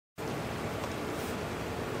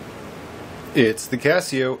It's the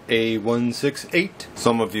Casio A168.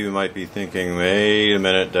 Some of you might be thinking, wait a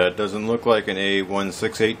minute, that doesn't look like an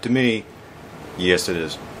A168 to me. Yes, it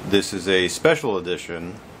is. This is a special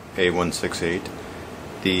edition A168,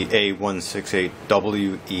 the A168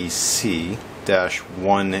 WEC-1EF.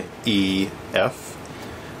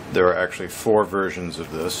 There are actually 4 versions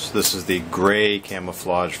of this. This is the gray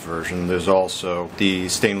camouflage version. There's also the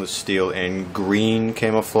stainless steel and green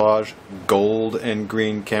camouflage, gold and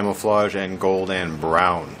green camouflage, and gold and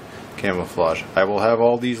brown camouflage. I will have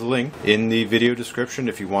all these linked in the video description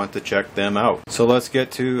if you want to check them out. So let's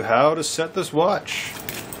get to how to set this watch.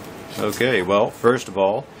 Okay, well, first of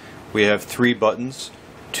all, we have 3 buttons,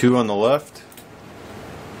 2 on the left,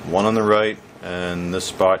 1 on the right, and this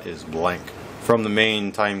spot is blank. From the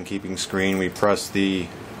main timekeeping screen, we press the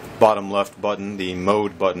bottom left button, the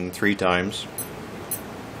mode button, 3 times.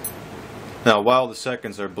 Now, while the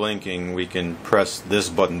seconds are blinking, we can press this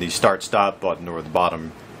button, the start-stop button, or the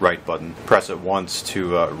bottom right button. Press it once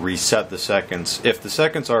to reset the seconds. If the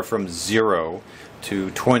seconds are from 0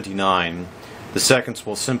 to 29, the seconds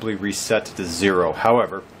will simply reset to 0.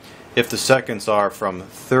 However, if the seconds are from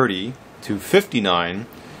 30 to 59,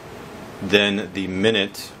 then the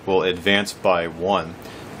minute will advance by 1.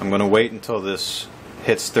 I'm going to wait until this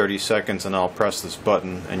hits 30 seconds and I'll press this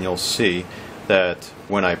button, and you'll see that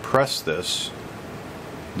when I press this,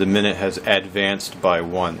 the minute has advanced by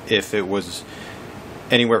 1. If it was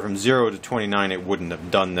anywhere from 0 to 29, it wouldn't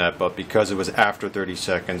have done that, but because it was after 30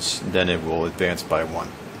 seconds, then it will advance by 1.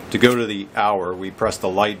 To go to the hour, we press the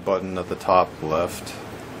light button at the top left.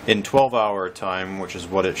 In 12-hour time, which is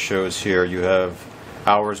what it shows here, you have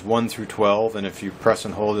hours 1 through 12, and if you press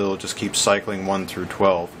and hold, it'll just keep cycling 1 through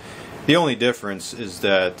 12. The only difference is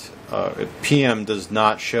that PM does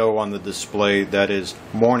not show on the display. That is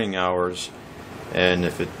morning hours, and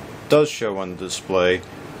if it does show on the display,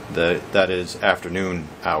 that is afternoon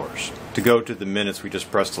hours. To go to the minutes, we just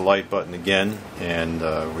press the light button again, and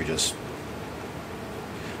we just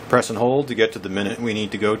press and hold to get to the minute we need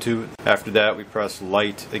to go to. After that, we press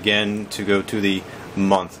light again to go to the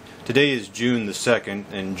month. Today is June the 2nd,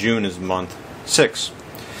 and June is month 6.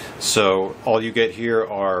 So all you get here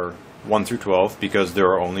are 1 through 12, because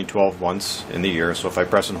there are only 12 months in the year. So if I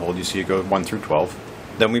press and hold, you see it goes 1 through 12.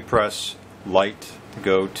 Then we press light to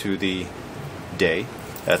go to the day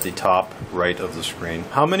at the top right of the screen.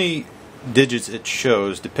 How many digits it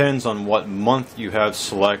shows depends on what month you have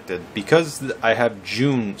selected. Because I have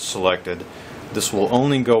June selected, this will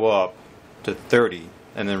only go up to 30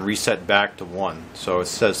 and then reset back to 1. So it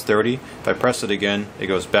says 30. If I press it again, it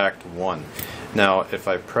goes back to 1. Now if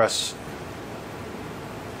I press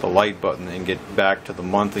the light button and get back to the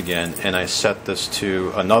month again, and I set this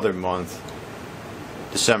to another month,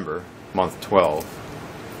 December, month 12,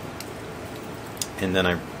 and then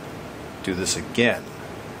I do this again,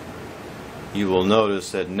 you will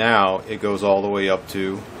notice that now it goes all the way up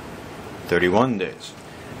to 31 days.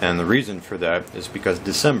 And the reason for that is because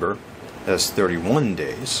December has 31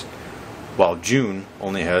 days, while June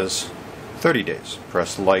only has 30 days.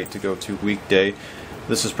 Press light to go to weekday.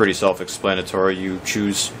 This is pretty self-explanatory. You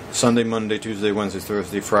choose Sunday, Monday, Tuesday, Wednesday,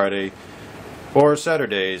 Thursday, Friday, or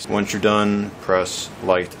Saturdays. Once you're done, press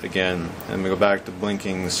light again. And we go back to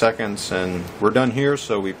blinking seconds, and we're done here,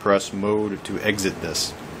 so we press mode to exit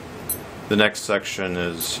this. The next section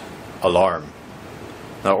is alarm.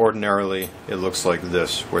 Now ordinarily it looks like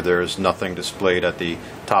this, where there is nothing displayed at the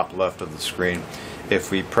top left of the screen. If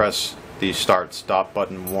we press the start-stop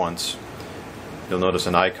button once, you'll notice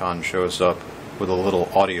an icon shows up with a little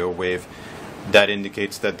audio wave. That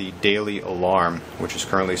indicates that the daily alarm, which is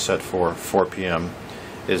currently set for 4 p.m.,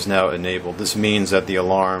 is now enabled. This means that the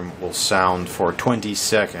alarm will sound for 20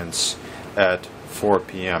 seconds at 4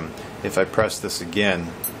 p.m. If I press this again,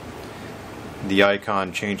 the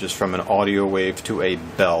icon changes from an audio wave to a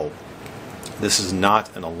bell. This is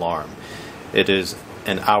not an alarm. It is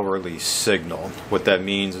an hourly signal. What that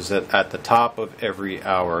means is that at the top of every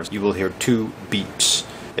hour, you will hear 2 beeps.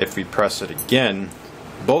 If we press it again,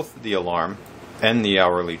 both the alarm and the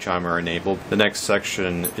hourly chime are enabled. The next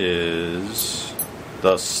section is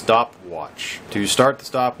the stopwatch. To start the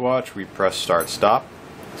stopwatch, we press start-stop.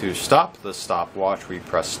 To stop the stopwatch, we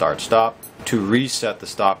press start-stop. To reset the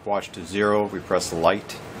stopwatch to 0, we press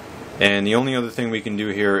light. And the only other thing we can do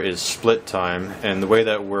here is split time. And the way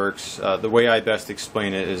that works, the way I best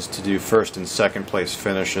explain it, is to do first and second place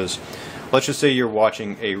finishes. Let's just say you're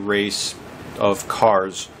watching a race of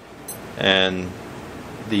cars, and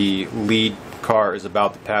the lead car is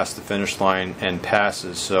about to pass the finish line and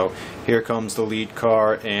passes. So here comes the lead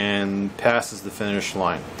car and passes the finish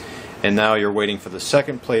line. And now you're waiting for the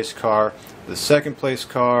second place car. The second place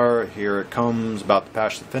car, here it comes, about to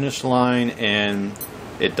pass the finish line, and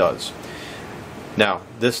it does. Now,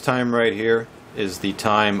 this time right here is the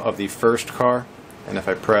time of the first car, and if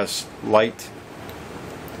I press light,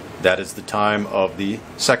 that is the time of the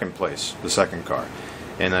second place, the second car.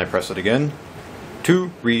 And then I press it again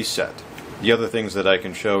to reset. The other things that I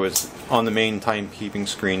can show is on the main timekeeping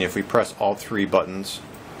screen, if we press all three buttons,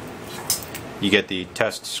 you get the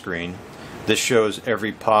test screen. This shows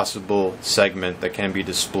every possible segment that can be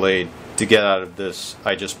displayed. To get out of this,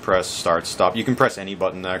 I just press start stop. You can press any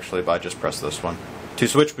button actually, but I just press this one. To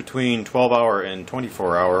switch between 12-hour and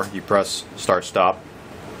 24-hour, you press start stop.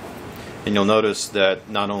 And you'll notice that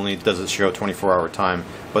not only does it show 24-hour time,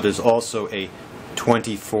 but there's also a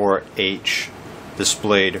 24H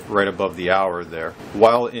displayed right above the hour there.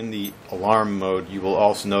 While in the alarm mode, you will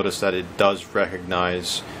also notice that it does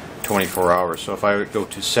recognize 24 hours. So if I go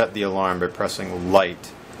to set the alarm by pressing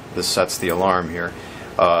light, this sets the alarm here.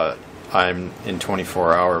 I'm in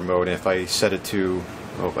 24-hour mode, and if I set it to,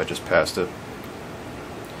 oh, I just passed it.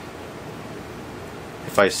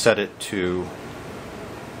 If I set it to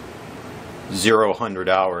 0-100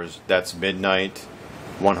 hours, that's midnight,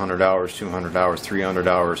 100 hours, 200 hours, 300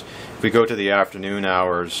 hours. If we go to the afternoon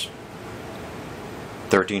hours,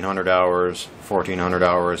 1300 hours, 1400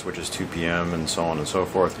 hours, which is 2 p.m., and so on and so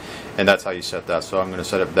forth. And that's how you set that. So I'm going to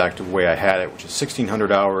set it back to the way I had it, which is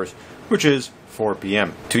 1600 hours, which is 4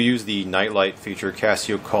 p.m. To use the nightlight feature,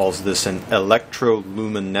 Casio calls this an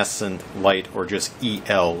electroluminescent light, or just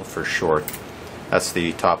EL for short. That's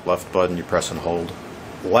the top left button you press and hold.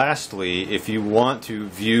 Lastly, if you want to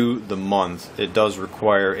view the month, it does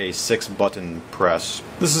require a 6-button press.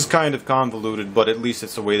 This is kind of convoluted, but at least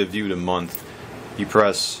it's a way to view the month. You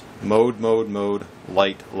press mode, mode, mode,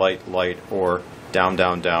 light, light, light, or down,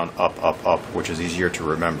 down, down, up, up, up, which is easier to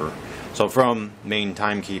remember. So from main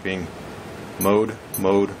timekeeping, mode,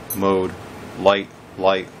 mode, mode, light,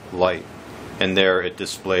 light, light, and there it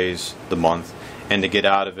displays the month. And to get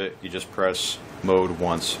out of it, you just press mode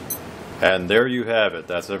once. And there you have it.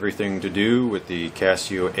 That's everything to do with the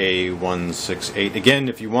Casio A168. Again,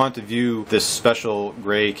 if you want to view this special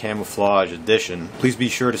gray camouflage edition, please be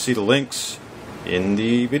sure to see the links in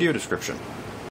the video description.